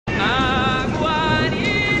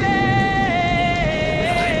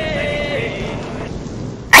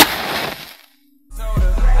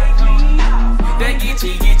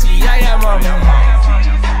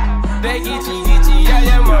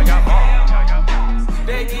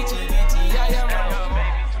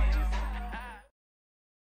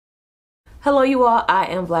Hello you all, I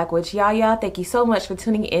am BlaqueWitchYaya. Thank you so much for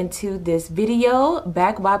tuning into this video.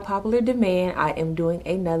 Back by popular demand, I am doing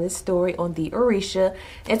another story on the Orisa,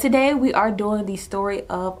 and today we are doing the story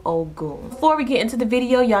of Ogun. Before we get into the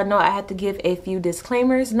video, y'all know I have to give a few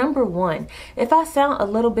disclaimers. Number one, if I sound a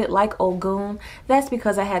little bit like Ogun, that's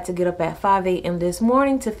because I had to get up at 5 a.m. this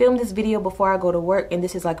morning to film this video before I go to work, and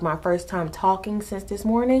this is like my first time talking since this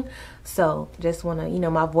morning, so just want to,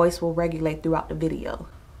 my voice will regulate throughout the video.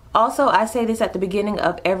 Also, I say this at the beginning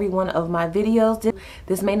of every one of my videos.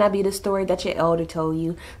 This may not be the story that your elder told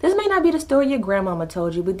you. This may not be the story your grandmama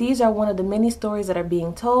told you, but these are one of the many stories that are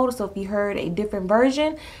being told. So if you heard a different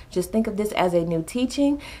version, just think of this as a new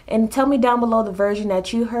teaching and tell me down below the version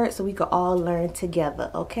that you heard so we can all learn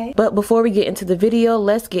together, okay? But before we get into the video,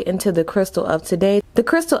 let's get into the crystal of today. The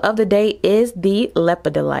crystal of the day is the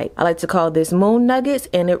lepidolite. I like to call this moon nuggets,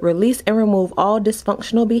 and it release and remove all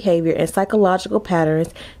dysfunctional behavior and psychological patterns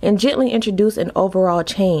and gently introduce an overall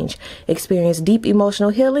change. Experience deep emotional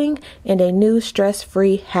healing and a new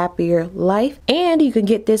stress-free, happier life. And you can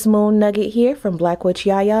get this moon nugget here from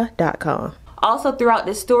BlaqueWitchYaya.com. Also, throughout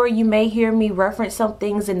this story, you may hear me reference some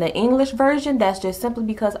things in the English version. That's just simply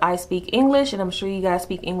because I speak English, and I'm sure you guys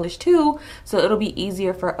speak English too, so it'll be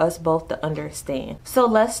easier for us both to understand. So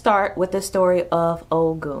let's start with the story of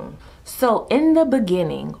Ogun. So in the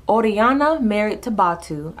beginning, Oriana married to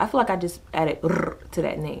Batu. I feel like I just added to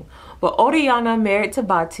that name. But Oriana married to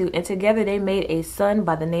Batu, and together they made a son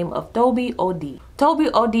by the name of Tobe Od. Tobe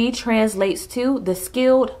Od translates to the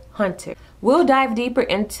skilled hunter. We'll dive deeper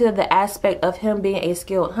into the aspect of him being a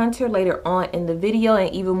skilled hunter later on in the video,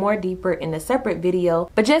 and even more deeper in a separate video.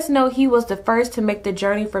 But just know he was the first to make the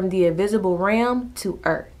journey from the invisible realm to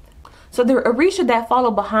Earth. So the Orisa that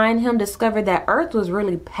followed behind him discovered that Earth was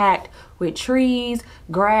really packed with trees,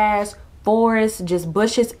 grass, forests, just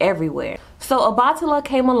bushes everywhere. So Obatala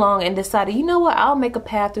came along and decided, you know what, I'll make a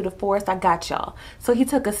path through the forest, I got y'all. So he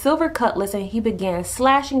took a silver cutlass and he began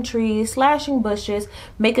slashing trees, slashing bushes,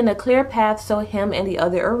 making a clear path so him and the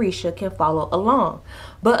other Orisa can follow along.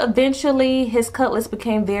 But eventually his cutlass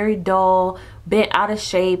became very dull, bent out of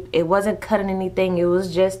shape. It wasn't cutting anything, it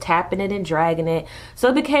was just tapping it and dragging it. So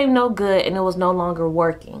it became no good and it was no longer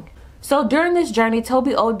working. So during this journey,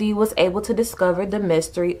 Tobe Od was able to discover the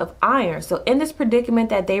mystery of iron. So in this predicament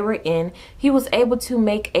that they were in, he was able to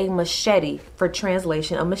make a machete, for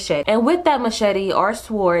translation, a machete. And with that machete or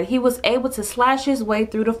sword, he was able to slash his way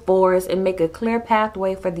through the forest and make a clear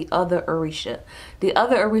pathway for the other Orisa. The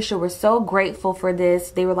other Orisa were so grateful for this.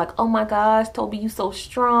 They were like, oh my gosh, Tobe, you so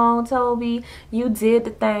strong, Tobe. You did the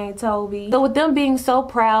thing, Tobe. So with them being so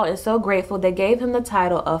proud and so grateful, they gave him the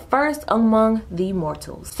title of first among the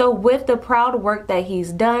mortals. So with the proud work that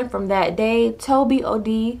he's done from that day, Tobe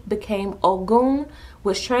Od became Ogun,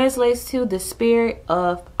 which translates to the spirit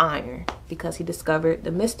of iron, because he discovered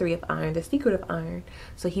the mystery of iron, the secret of iron.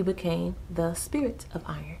 So he became the spirit of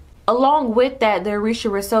iron. Along with that, the Orisa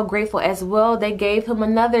were so grateful as well, they gave him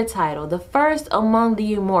another title, the first among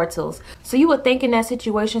the immortals. So you would think in that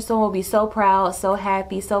situation someone would be so proud, so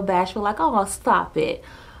happy, so bashful, like, oh, stop it.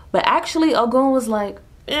 But actually Ogun was like,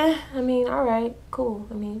 alright, cool,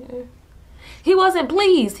 He wasn't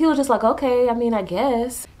pleased. He was just like, okay, I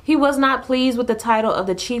guess. He was not pleased with the title of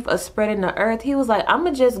the chief of spreading the earth. He was like, I'm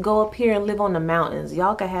gonna just go up here and live on the mountains.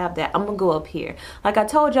 Y'all can have that. I'm gonna go up here. Like I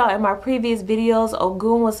told y'all in my previous videos,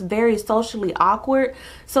 Ogun was very socially awkward.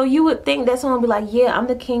 So you would think that someone would be like, yeah, I'm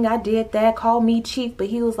the king, I did that, call me chief. But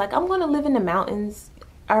he was like, I'm gonna live in the mountains.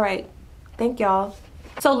 All right, thank y'all.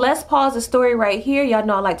 So let's pause the story right here. Y'all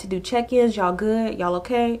know I like to do check-ins. Y'all good? Y'all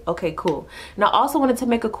okay? Okay, cool. And I also wanted to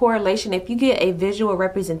make a correlation. If you get a visual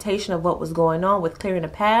representation of what was going on with clearing a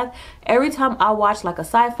path, every time I watch like a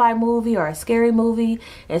sci-fi movie or a scary movie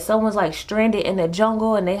and someone's like stranded in the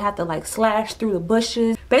jungle and they have to like slash through the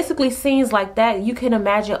bushes, basically scenes like that, you can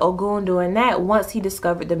imagine Ogun doing that once he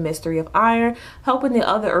discovered the mystery of iron, helping the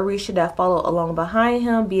other Orisa that follow along behind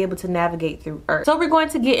him be able to navigate through Earth. So we're going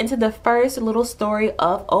to get into the first little story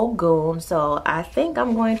of Ogun. So I think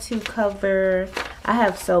I'm going to cover, I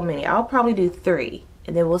have so many, I'll probably do 3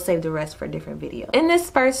 and then we'll save the rest for a different video. In this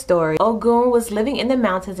first story, Ogun was living in the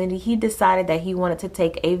mountains and he decided that he wanted to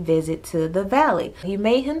take a visit to the valley. He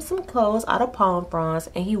made him some clothes out of palm fronds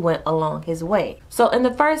and he went along his way. So in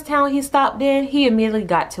the first town he stopped in, he immediately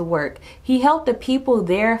got to work. He helped the people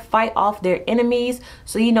there fight off their enemies.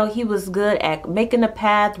 So he was good at making a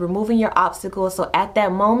path, removing your obstacles. So at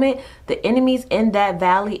that moment, the enemies in that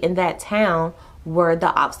valley, in that town, were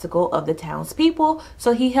the obstacle of the townspeople.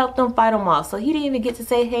 So he helped them fight them off. So he didn't even get to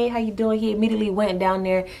say, hey, how you doing? He immediately went down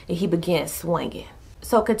there and he began swinging.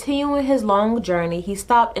 So continuing his long journey, he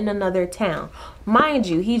stopped in another town. Mind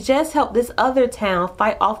you, he just helped this other town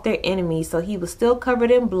fight off their enemies, so he was still covered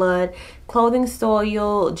in blood, clothing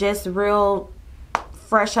soiled, just real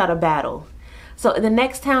fresh out of battle. So in the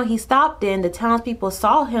next town he stopped in, the townspeople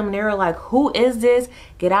saw him and they were like, who is this?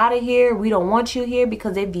 Get out of here. We don't want you here,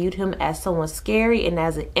 because they viewed him as someone scary and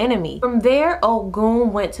as an enemy. From there,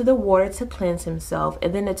 Ogun went to the water to cleanse himself.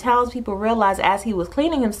 And then the townspeople realized as he was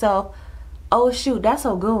cleaning himself, oh shoot, that's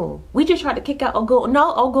Ogun. We just tried to kick out Ogun.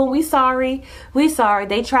 No, Ogun, we sorry. We sorry.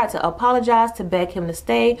 They tried to apologize to beg him to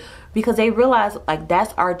stay, because they realized, like,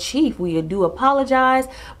 that's our chief. We do apologize.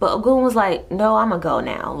 But Ogun was like, no, I'm gonna go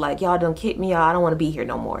now. Like, y'all done kicked me out. I don't want to be here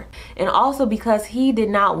no more. And also because he did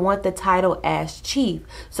not want the title as chief.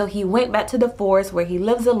 So he went back to the forest where he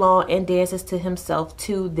lives alone and dances to himself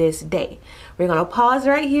to this day. We're gonna pause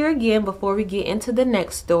right here again before we get into the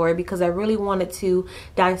next story, because I really wanted to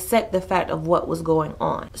dissect the fact of what was going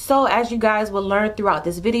on. So as you guys will learn throughout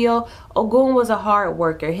this video, Ogun was a hard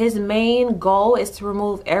worker. His main goal is to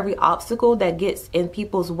remove every obstacle that gets in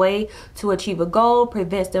people's way to achieve a goal,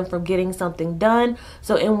 prevents them from getting something done.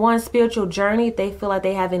 So in one spiritual journey, if they feel like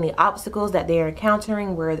they have any obstacles that they are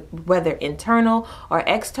encountering, whether internal or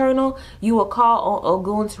external, you will call on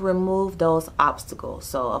Ogun to remove those obstacles.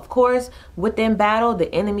 So of course, within battle,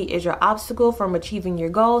 the enemy is your obstacle from achieving your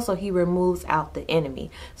goal, so he removes out the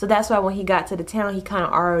enemy. So that's why when he got to the town, he kind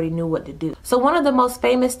of already knew what to do. So one of the most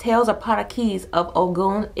famous tales or parakis of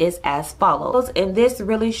Ogun is as follows, and this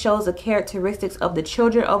really shows the characteristics of the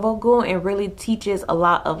children of Ogun and really teaches a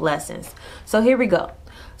lot of lessons. So here we go.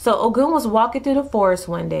 So Ogun was walking through the forest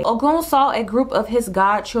one day. Ogun saw a group of his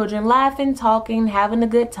godchildren laughing, talking, having a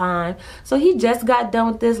good time. So he just got done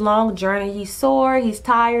with this long journey. He's sore, he's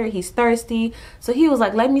tired, he's thirsty. So he was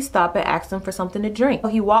like, let me stop and ask them for something to drink. So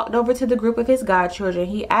he walked over to the group of his godchildren.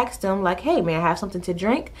 He asked them like, hey, may I have something to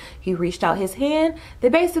drink? He reached out his hand. They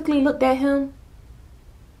basically looked at him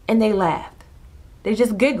and they laughed. They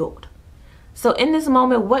just giggled. So in this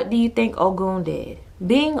moment, what do you think Ogun did?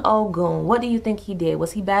 Being Ogun, what do you think he did?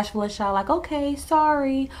 Was he bashful and shy, like, okay,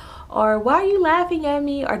 sorry? Or why are you laughing at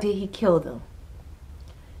me? Or did he kill them?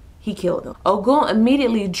 He killed them. Ogun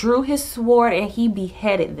immediately drew his sword and he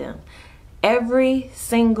beheaded them. Every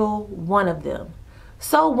single one of them.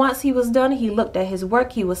 So once he was done, he looked at his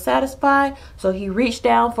work. He was satisfied. So he reached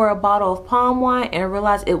down for a bottle of palm wine and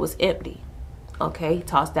realized it was empty. Okay, he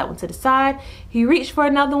tossed that one to the side. He reached for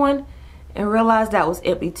another one and realized that was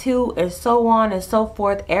empty too, and so on and so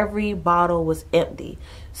forth. Every bottle was empty.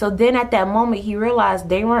 So then at that moment, he realized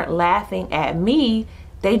they weren't laughing at me.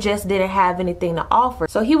 They just didn't have anything to offer.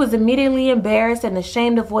 So he was immediately embarrassed and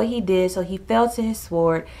ashamed of what he did. So he fell to his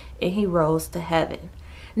sword and he rose to heaven.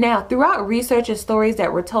 Now, throughout research and stories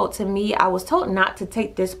that were told to me, I was told not to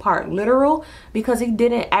take this part literal, because he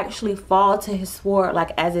didn't actually fall to his sword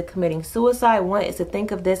like as in committing suicide. One is to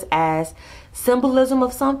think of this as symbolism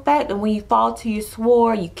of some fact, and when you fall to your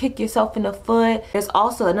sword, you kick yourself in the foot. There's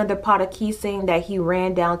also another part of key saying that he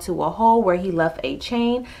ran down to a hole where he left a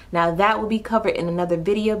chain. Now that will be covered in another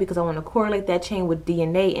video, because I want to correlate that chain with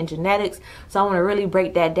DNA and genetics. So I want to really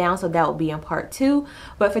break that down, so that will be in part 2.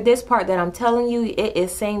 But for this part that I'm telling you, it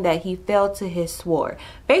is saying that he fell to his sword.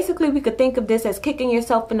 Basically, we could think of this as kicking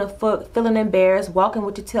yourself in the foot, feeling embarrassed, walking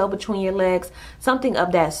with your tail between your legs, something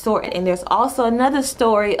of that sort. And there's also another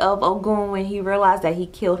story of Ogun when he realized that he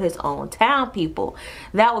killed his own town people.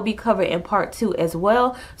 That will be covered in part 2 as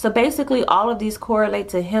well. So basically, all of these correlate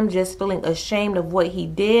to him just feeling ashamed of what he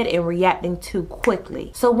did and reacting too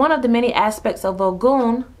quickly. So one of the many aspects of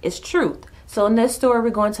Ogun is truth. So in this story, we're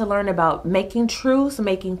going to learn about making truths,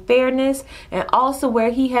 making fairness, and also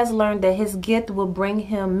where he has learned that his gift will bring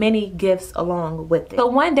him many gifts along with it. So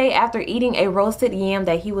one day after eating a roasted yam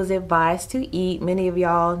that he was advised to eat, many of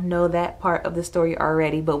y'all know that part of the story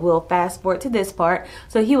already, but we'll fast forward to this part.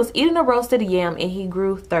 So he was eating a roasted yam and he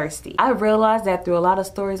grew thirsty. I realized that through a lot of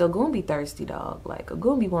stories, Ogun be thirsty, dog. Like,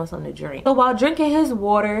 Ogun be wanting something to drink. So while drinking his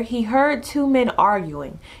water, he heard 2 men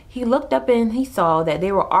arguing. He looked up and he saw that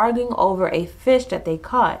they were arguing over a fish that they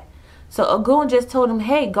caught. So Ogun just told him,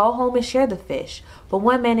 hey, go home and share the fish. But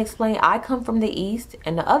one man explained, I come from the east,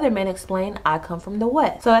 and the other man explained, I come from the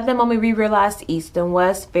west. So at that moment, we realized east and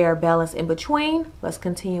west, fair balance in between. Let's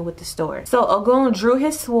continue with the story. So Ogun drew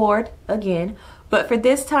his sword again, But for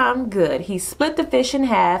this time, good. He split the fish in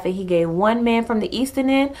half and he gave one man from the eastern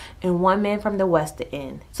end and one man from the western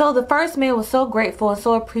end. So the first man was so grateful and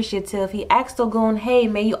so appreciative. He asked Ogun, hey,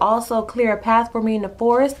 may you also clear a path for me in the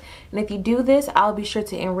forest? And if you do this, I'll be sure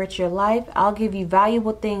to enrich your life. I'll give you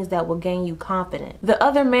valuable things that will gain you confidence. The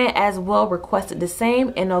other man as well requested the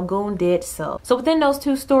same, and Ogun did so. So within those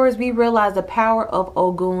two stories, we realize the power of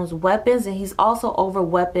Ogun's weapons, and he's also over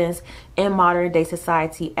weapons in modern day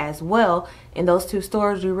society as well. In those two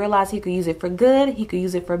stories, we realize he could use it for good, he could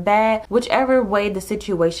use it for bad, whichever way the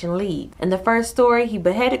situation leads. In the first story, he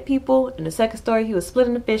beheaded people. In the second story, he was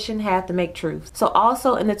splitting the fish in half to make truth. So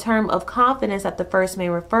also in the term of confidence that the first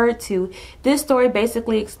man referred to, this story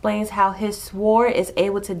basically explains how his sword is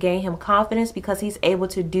able to gain him confidence because he's able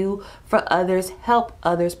to do for others, help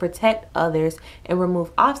others, protect others, and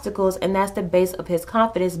remove obstacles. And that's the base of his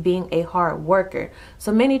confidence, being a hard worker.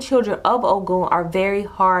 So many children of Ogun are very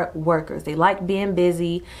hard workers. They like being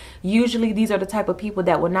busy. Usually these are the type of people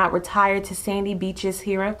that will not retire to sandy beaches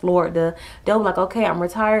here in Florida. They'll be like, okay, I'm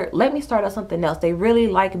retired, let me start on something else. They really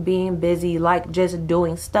like being busy, like just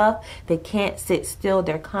doing stuff. They can't sit still.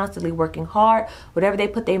 They're constantly working hard. Whatever they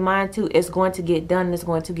put their mind to is going to get done, and it's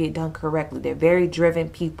going to get done correctly. They're very driven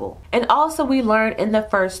people. And also we learned in the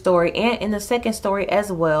first story and in the second story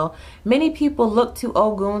as well, many people look to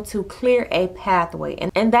Ogun to clear a pathway,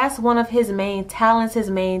 and that's one of his main talents, his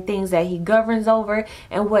main things that he governs over,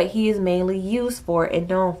 and what he is mainly used for and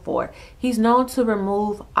known for. He's known to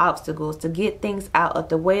remove obstacles, to get things out of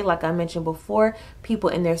the way. Like I mentioned before, people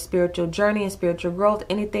in their spiritual journey and spiritual growth,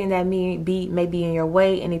 anything that may be in your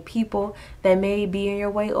way, any people that may be in your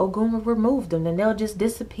way, Ogun will remove them and they'll just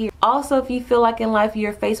disappear. Also, if you feel like in life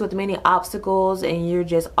you're faced with many obstacles and you're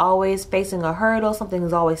just always facing a hurdle, something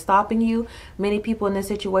is always stopping you, many people in this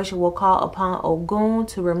situation will call upon Ogun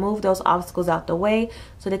to remove those obstacles out the way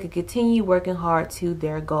so they can continue working hard to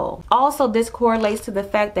their goal. Also, this correlates to the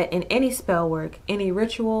fact that in any spell work, any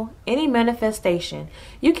ritual, any manifestation,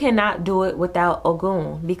 you cannot do it without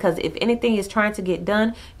Ogun, because if anything is trying to get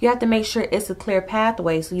done, you have to make sure it's a clear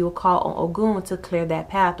pathway, so you will call on Ogun to clear that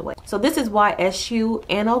pathway. So this is why Eshu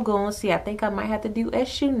and Ogun, see, I think I might have to do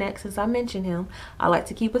Eshu next since I mentioned him. I like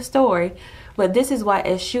to keep a story. But this is why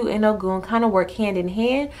Eshu and Ogun kind of work hand in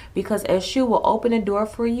hand, because Eshu will open the door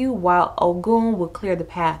for you while Ogun will clear the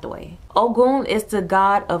pathway. Ogun is the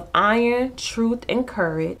god of iron, truth, and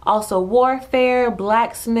courage. Also warfare,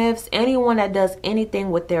 blacksmiths, anyone that does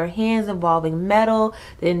anything with their hands involving metal,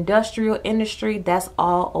 the industrial industry, that's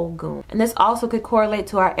all Ogun. And this also could correlate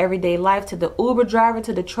to our everyday life, to the Uber driver,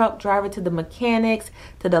 to the truck driver, to the mechanics,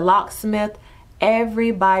 to the locksmith.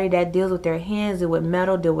 Everybody that deals with their hands, deal with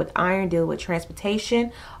metal, deal with iron, deal with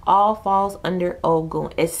transportation, all falls under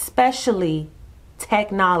Ogun, especially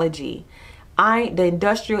technology. The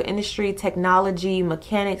industrial industry, technology,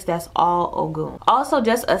 mechanics, that's all Ogun. Also,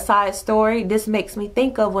 just a side story, this makes me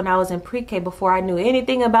think of when I was in pre-K, before I knew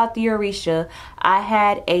anything about the Orisha, I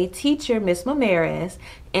had a teacher, Miss Melora,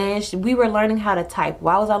 and we were learning how to type.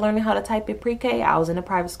 Why was I learning how to type in pre-K? I was in a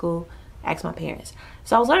private school. Ask my parents.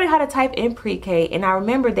 So I was learning how to type in pre-K, and I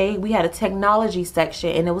remember we had a technology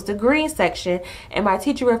section, and it was the green section, and my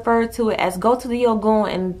teacher referred to it as go to the Ogun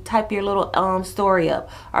and type your little story up,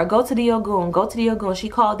 or go to the Ogun, go to the Ogun. She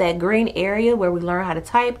called that green area where we learn how to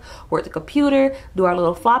type, work the computer, do our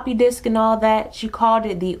little floppy disk and all that. She called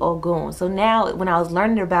it the Ogun. So now when I was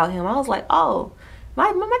learning about him, I was like, oh,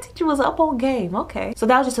 my teacher was up on game. Okay, so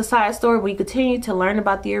that was just a side story. When you continue to learn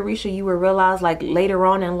about the Orisha, you will realize, like, later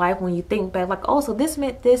on in life, when you think back, like, oh, so this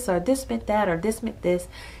meant this, or this meant that, or this meant this.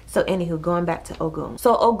 So anywho, going back to Ogun.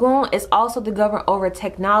 So Ogun is also the governor over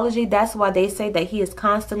technology. That's why they say that he is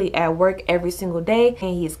constantly at work every single day,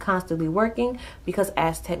 and he is constantly working, because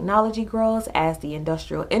as technology grows, as the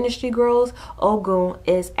industrial industry grows, Ogun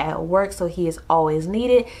is at work, so he is always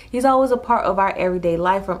needed. He's always a part of our everyday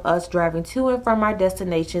life, from us driving to and from our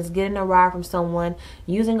destinations, getting a ride from someone,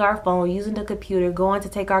 using our phone, using the computer, going to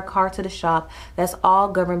take our car to the shop. That's all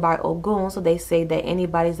governed by Ogun. So they say that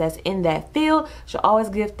anybody that's in that field should always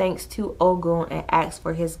give thanks to Ogun and ask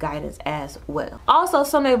for his guidance as well. Also,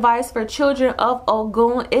 some advice for children of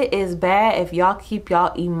Ogun: it is bad if y'all keep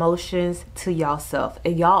y'all emotions to yourself,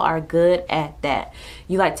 and y'all are good at that.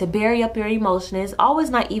 You like to bury up your emotions.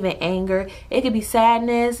 Always not even anger. It could be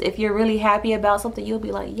sadness. If you're really happy about something, you'll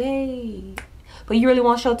be like, yay. But you really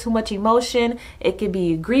won't show too much emotion. It could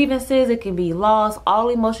be grievances, it can be loss, all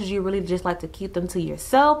emotions. You really just like to keep them to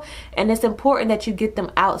yourself, and it's important that you get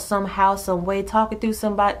them out somehow, some way, talking to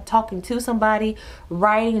somebody,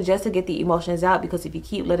 writing, just to get the emotions out, because if you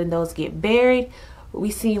keep letting those get buried, we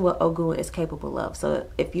see what Ogun is capable of. So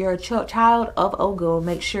if you're a child of Ogun,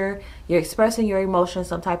 make sure you're expressing your emotions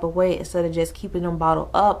some type of way instead of just keeping them bottled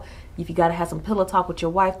up. If you gotta have some pillow talk with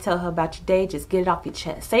your wife, tell her about your day, just get it off your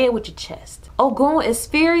chest. Say it with your chest. Ogun is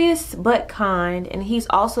furious but kind, and he's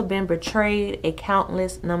also been betrayed a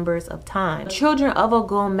countless numbers of times. Children of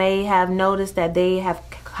Ogun may have noticed that they have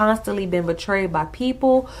constantly been betrayed by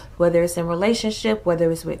people, whether it's in relationship, whether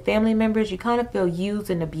it's with family members. You kind of feel used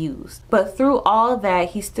and abused. But through all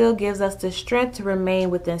that, he still gives us the strength to remain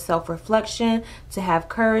within self-reflection, to have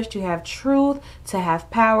courage, to have truth, to have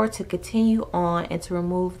power, to continue on, and to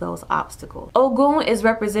remove those obstacles. Ogun is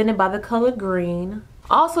represented by the color green.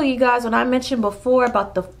 Also, you guys, when I mentioned before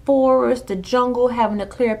about the forest, the jungle having a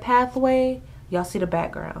clear pathway, y'all see the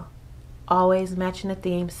background. Always matching the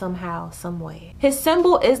theme somehow, some way. His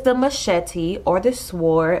symbol is the machete or the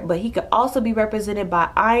sword, but he could also be represented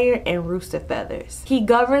by iron and rooster feathers. He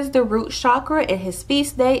governs the root chakra, and his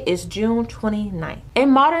feast day is June 29th. In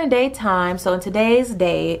modern day time, so in today's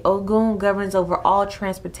day, Ogun governs over all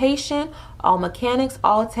transportation, all mechanics,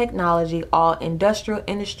 all technology, all industrial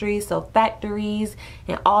industries, so factories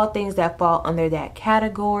and all things that fall under that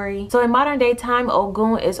category. So in modern day time,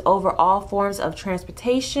 Ogun is over all forms of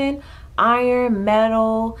transportation, iron,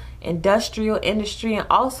 metal, industrial industry, and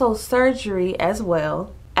also surgery as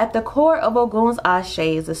well. At the core of Ogun's Ashe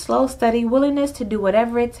is a slow, steady willingness to do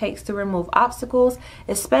whatever it takes to remove obstacles,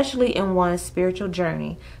 especially in one's spiritual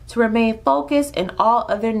journey, to remain focused in all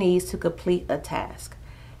other needs to complete a task.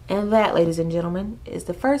 And that, ladies and gentlemen, is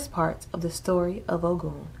the first part of the story of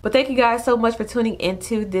Ogun. But thank you guys so much for tuning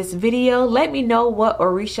into this video. Let me know what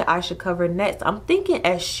Orisha I should cover next. I'm thinking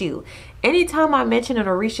Eshu. Anytime I mention an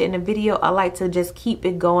Orisha in a video, I like to just keep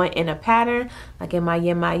it going in a pattern. Like in my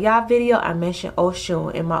Yemaya video, I mentioned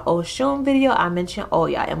Oshun. In my Oshun video, I mentioned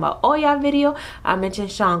Oya. In my Oya video, I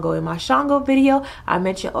mentioned Shango. In my Shango video, I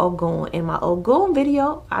mentioned Ogun. In my Ogun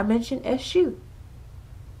video, I mentioned Eshu.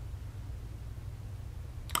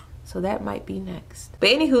 So that might be next.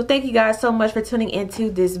 But anywho, thank you guys so much for tuning into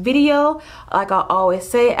this video. Like I always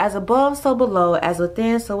say, as above, so below, as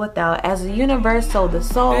within, so without, as the universe, so the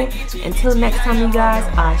soul. Until next time, you guys,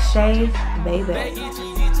 Ashe, baby.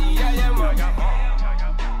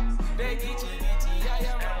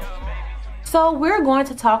 So we're going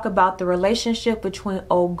to talk about the relationship between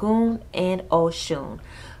Ogun and Oshun.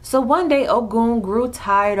 So one day Ogun grew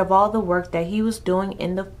tired of all the work that he was doing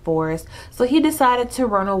in the forest, so he decided to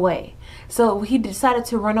run away. So he decided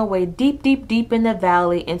to run away deep in the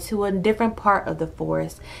valley into a different part of the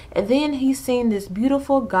forest. And then he seen this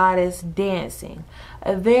beautiful goddess dancing,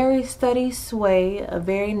 a very steady sway, a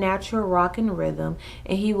very natural rock and rhythm,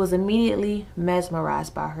 and he was immediately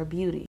mesmerized by her beauty.